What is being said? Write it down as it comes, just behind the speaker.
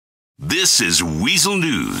This is Weazel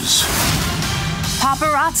News.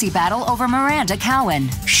 Paparazzi battle over Miranda Cowan.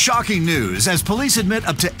 Shocking news as police admit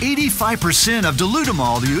up to 85% of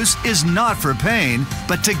dilutamol use is not for pain,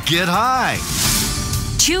 but to get high.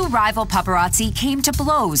 Two rival paparazzi came to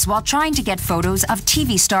blows while trying to get photos of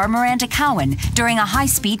TV star Miranda Cowan during a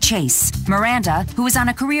high-speed chase. Miranda, who is on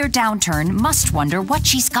a career downturn, must wonder what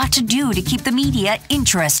she's got to do to keep the media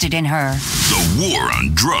interested in her. The war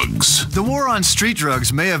on drugs. The war on street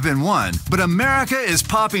drugs may have been won, but America is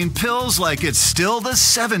popping pills like it's still the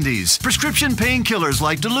 70s. Prescription painkillers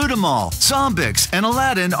like dilutamol, Zombix, and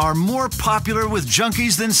Aladdin are more popular with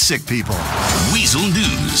junkies than sick people. Weazel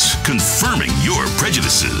News, confirming your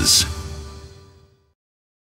prejudices.